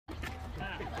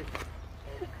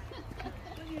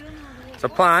So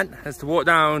plan is to walk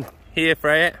down here,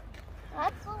 Freya,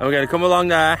 and we're going to come along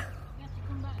there,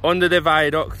 under the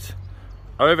viaduct,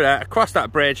 over there, across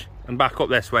that bridge, and back up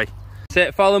this way. That's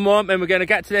it, follow Mum, and we're going to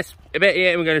get to this a bit here,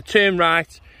 and we're going to turn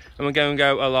right, and we're going to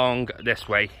go along this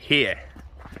way here.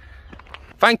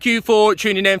 Thank you for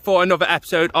tuning in for another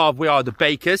episode of We Are The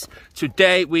Bakers.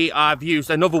 Today we have used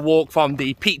another walk from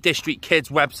the Peak District Kids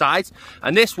website,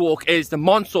 and this walk is the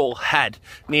Monsal Head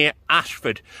near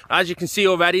Ashford. As you can see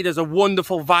already, there's a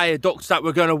wonderful viaduct that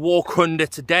we're going to walk under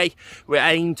today. We're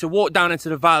aiming to walk down into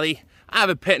the valley,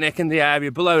 have a picnic in the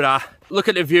area below that, look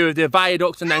at the view of the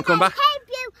viaduct, and then come back. I hope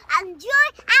you enjoy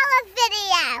our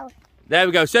video. There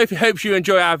we go. Sophie hopes you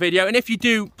enjoy our video, and if you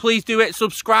do, please do it.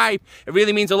 Subscribe. It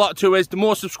really means a lot to us. The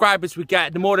more subscribers we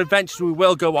get, the more adventures we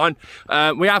will go on.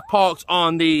 We have parked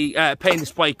on the pay and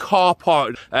display car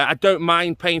park. I don't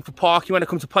mind paying for parking when it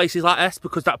comes to places like this,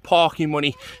 because that parking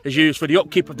money is used for the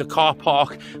upkeep of the car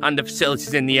park and the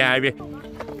facilities in the area.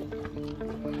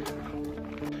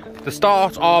 The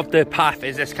start of the path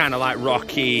is this kind of like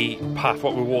rocky path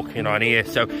what we're walking on here,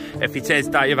 so if it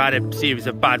is that you've had a series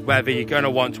of bad weather, you're going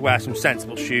to want to wear some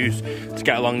sensible shoes to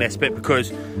get along this bit,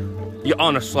 because you're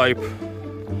on a slope.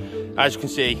 As you can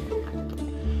see,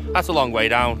 that's a long way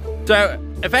down. So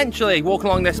eventually walking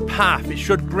along this path, it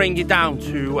should bring you down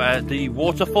to the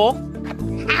waterfall.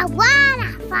 A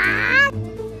waterfall.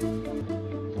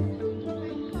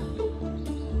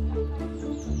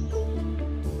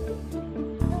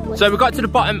 So we got to the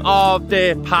bottom of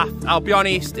the path. I'll be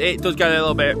honest, it does get a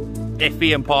little bit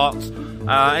iffy in parts.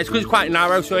 It's because it's quite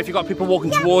narrow, so if you've got people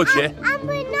walking towards you. And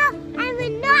we're not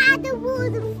at the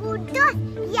waterfall just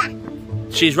yet.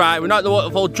 She's right, we're not at the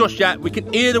waterfall just yet. We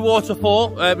can hear the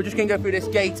waterfall. We're just going to go through this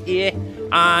gate here.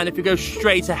 And if we go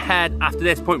straight ahead after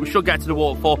this point, we should get to the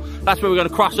waterfall. That's where we're going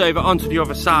to cross over onto the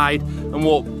other side and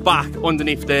walk back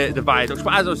underneath the viaducts.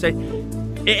 But as I was saying,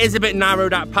 it is a bit narrow,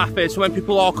 that path is, so when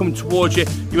people are coming towards you,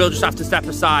 you will just have to step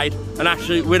aside. And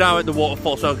actually, we're now at the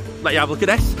waterfall, so let you have a look at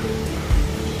this.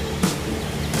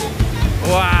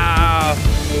 Wow,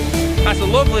 that's a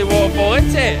lovely waterfall,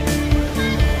 isn't it?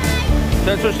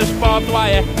 Don't touch this barbed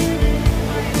wire.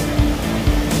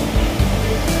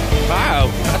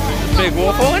 Wow, that's a big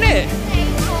waterfall, isn't it?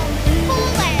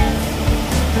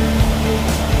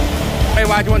 Hey,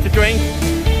 why do you want to drink?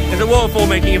 Is the waterfall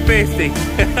making you thirsty?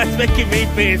 That's making me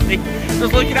thirsty.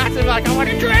 Just looking at it like, I want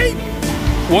to drink.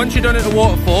 Once you're done at the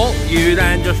waterfall, you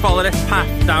then just follow this path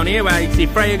down here where you can see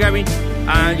Freya going,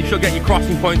 and you should get your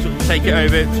crossing points to take it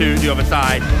over to the other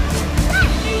side.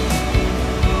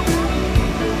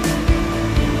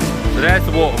 So there's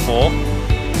the waterfall.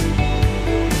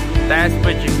 There's the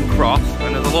bridge you can cross,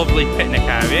 and there's a lovely picnic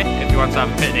area if you want to have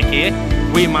a picnic here.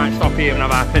 We might stop here and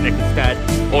have our picnic instead,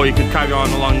 or you can carry on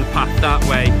along the path that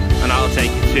way, and that'll take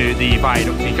you to the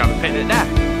viaduct so you can have a picnic there.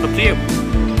 It's up to you.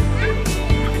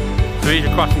 So here's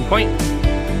your crossing point.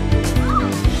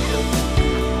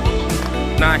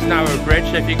 Nice narrow bridge,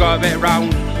 so if you got a bit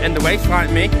round in the waist like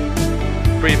me,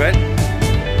 breathe in.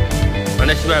 And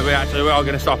this is where we are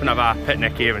going to stop and have our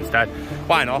picnic here instead.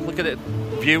 Why not? Look at the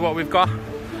view what we've got.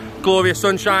 Glorious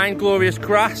sunshine, glorious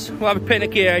grass. We'll have a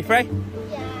picnic here, eh, Frey?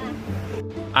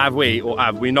 Have we, or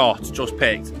have we not, just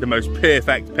picked the most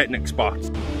perfect picnic spot?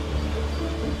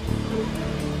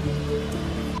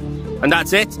 And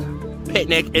that's it.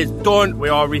 Picnic is done. We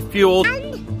are refueled.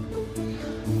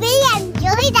 And we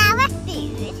enjoyed our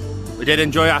food. We did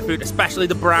enjoy our food, especially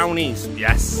the brownies.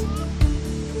 Yes.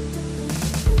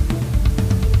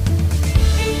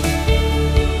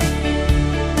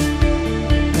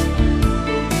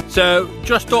 So,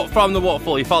 just up from the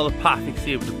waterfall, you follow the path. You can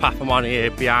see the path I'm on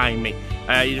here behind me.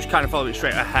 You just kind of follow it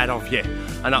straight ahead of you,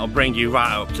 and that'll bring you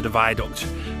right up to the viaduct,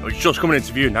 which is just coming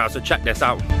into view now, so check this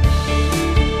out.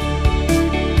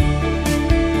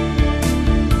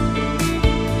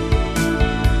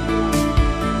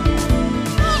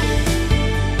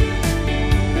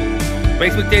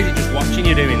 Makes me dizzy just watching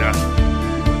you doing that.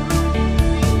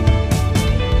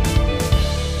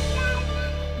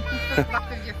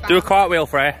 Do a cartwheel,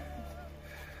 Freya.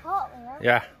 Cartwheel?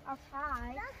 Yeah. I'll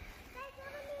try.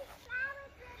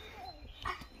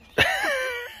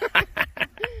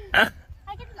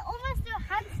 I can almost do a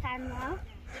handstand now.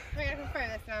 We're going to throw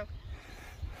this now.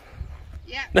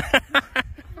 Yeah.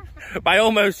 By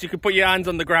almost, you can put your hands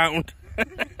on the ground.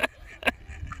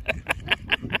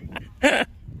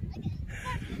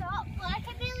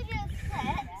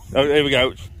 Oh, here we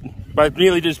go. By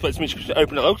nearly do splits, me just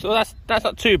open it up. So that's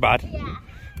not too bad. Yeah.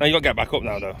 Now you got to get back up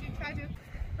now, though.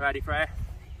 Ready, Freya?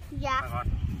 Yeah. Hang on.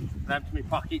 Them to my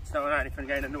pockets, don't want anything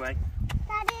getting in the way.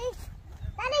 Daddy,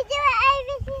 do it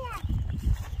over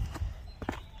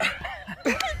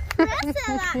here. impressive,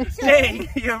 actually. See,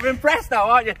 you're impressed now,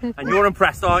 aren't you? And you're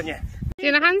impressed, aren't you?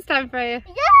 Doing a handstand for you.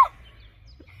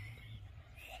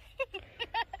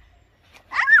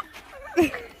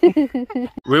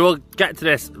 We will get to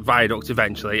this viaduct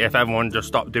eventually if everyone just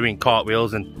stopped doing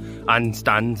cartwheels and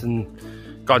stands and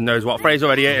God knows what. Freya's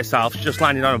already hit herself. She's just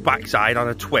landed on her backside on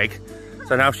a twig,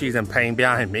 so now she's in pain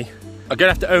behind me. I'm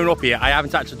gonna have to own up here, I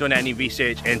haven't actually done any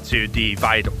research into the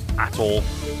viaduct at all.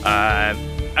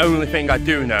 Only thing I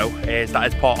do know is that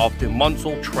it's part of the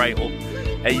Monsal Trail.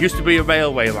 It used to be a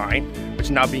railway line, which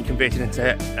is now being converted into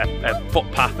a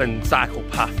footpath and cycle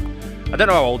path. I don't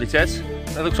know how old it is.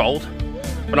 It looks old,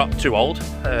 but not too old.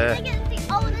 I think it's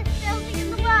the oldest building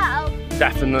in the world.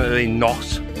 Definitely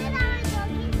not.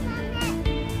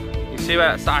 You see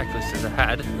where that cyclist is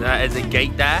ahead? There is a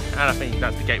gate there, and I think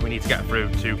that's the gate we need to get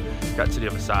through to get to the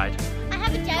other side. I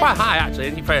have a joke. Quite high actually,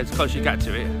 isn't it? As close as you get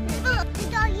to it. Look, the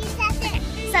doggy says it.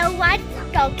 So why did the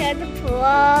dog go in the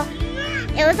pool?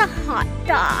 It was a hot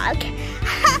dog.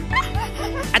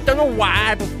 I don't know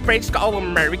why, but Freya's got all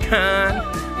American.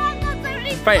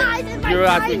 Freya, you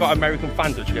realise we've got American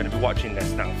fans which are going to be watching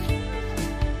this now.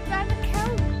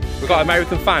 We've got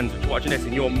American fans which are watching this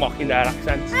and you're mocking their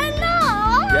accents. I'm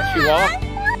not. Yes, you are.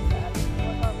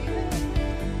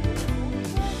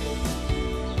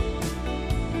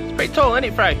 It's pretty tall, isn't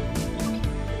it, Freya?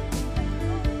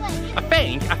 I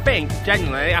think,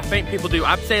 genuinely, I think people do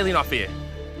abseiling off here.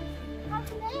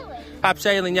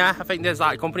 Abseiling, yeah. I think there's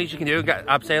like companies you can do and get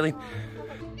abseiling.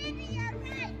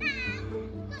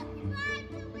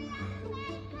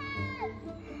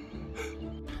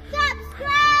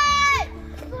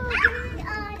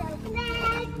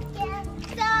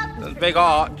 There's a big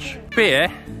arch. Up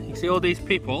here, you see all these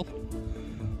people.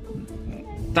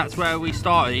 That's where we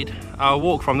started our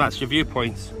walk from. That's your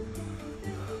viewpoints.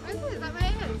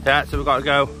 Yeah, so we've got to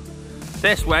go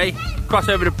this way, cross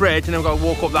over the bridge, and then we've got to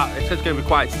walk up that. It's going to be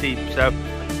quite steep, so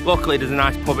luckily there's a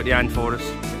nice pub at the end for us.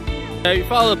 So you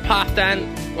follow the path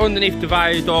then, underneath the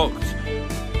viaduct,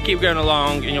 keep going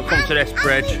along, and you'll come to this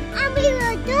bridge. And we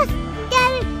will just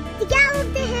get up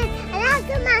the hill and have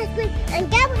some ice cream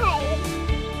and go home.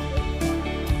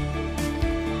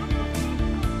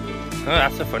 Oh,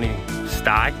 that's a funny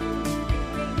style.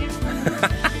 I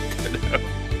don't know.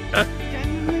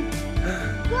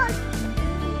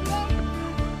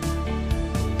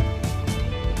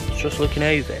 Just looking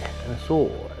over and I saw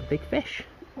a big fish.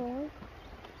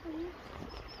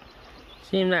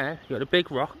 See him there? You got a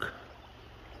big rock.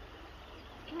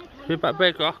 See that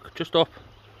big rock just up.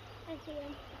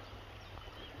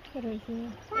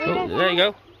 Oh, there you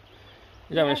go.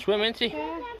 He's having a swim, isn't he?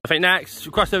 I think next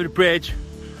we crossed over the bridge.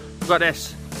 We've got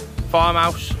this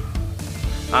farmhouse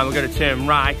and we're going to turn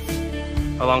right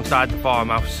alongside the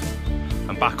farmhouse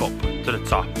and back up to the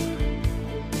top.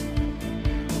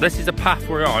 This is the path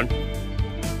we're on.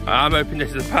 I'm hoping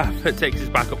this is the path that takes us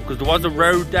back up because there was a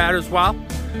road there as well.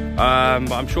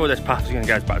 But I'm sure this path is going to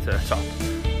get us back to the top.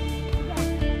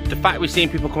 The fact we've seen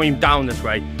people coming down this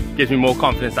way gives me more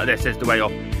confidence that this is the way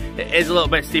up. It is a little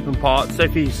bit steep in parts.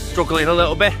 Sophie's struggling a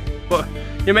little bit, but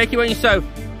you make it when you sew.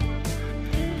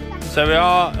 So we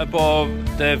are above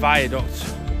the viaduct. I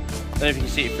don't know if you can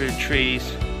see it through the trees,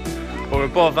 but we're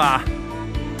above that.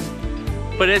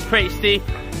 But it's pretty steep.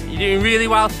 You're doing really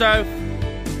well, Soph.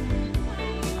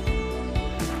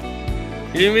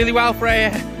 You're doing really well,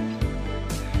 Freya.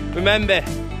 Remember,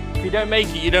 if you don't make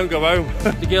it, you don't go home.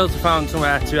 The girls have found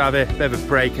somewhere to have a bit of a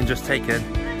break and just take in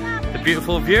the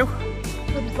beautiful view.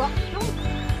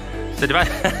 So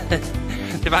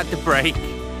they've had the break,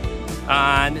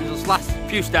 and it was last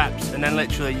few steps, and then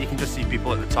literally you can just see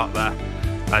people at the top there,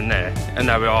 and there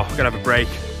we are. We're gonna have a break,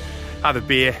 have a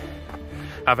beer,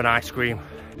 have an ice cream.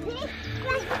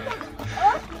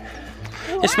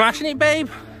 You're smashing it, babe.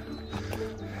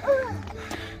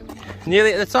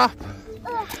 Nearly at the top.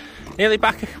 Nearly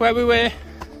back where we were.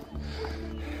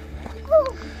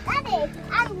 Daddy,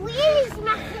 I'm really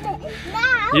smashing it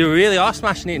now. You really are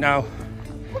smashing it now.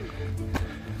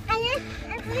 I'm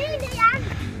really.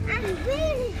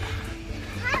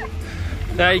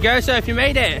 There you go, so if you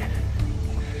made it.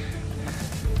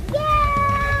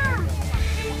 Yeah.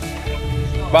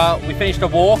 Well, we finished the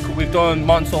walk. We've done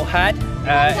Monsal Head.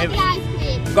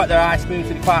 We've got their ice cream, so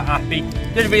they're quite happy.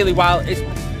 Did really well.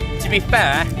 To be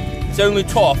fair, it's only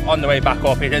tough on the way back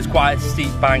up. It is quite a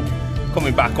steep bank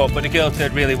coming back up, but the girls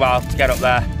did really well to get up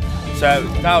there. So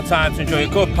now time to enjoy a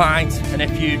good pint, and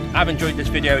if you have enjoyed this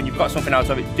video and you've got something out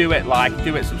of it, do it, like,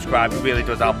 do it, subscribe. It really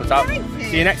does help us out.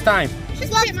 See you next time.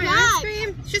 Just bit my ice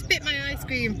cream. Just bit my ice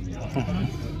cream.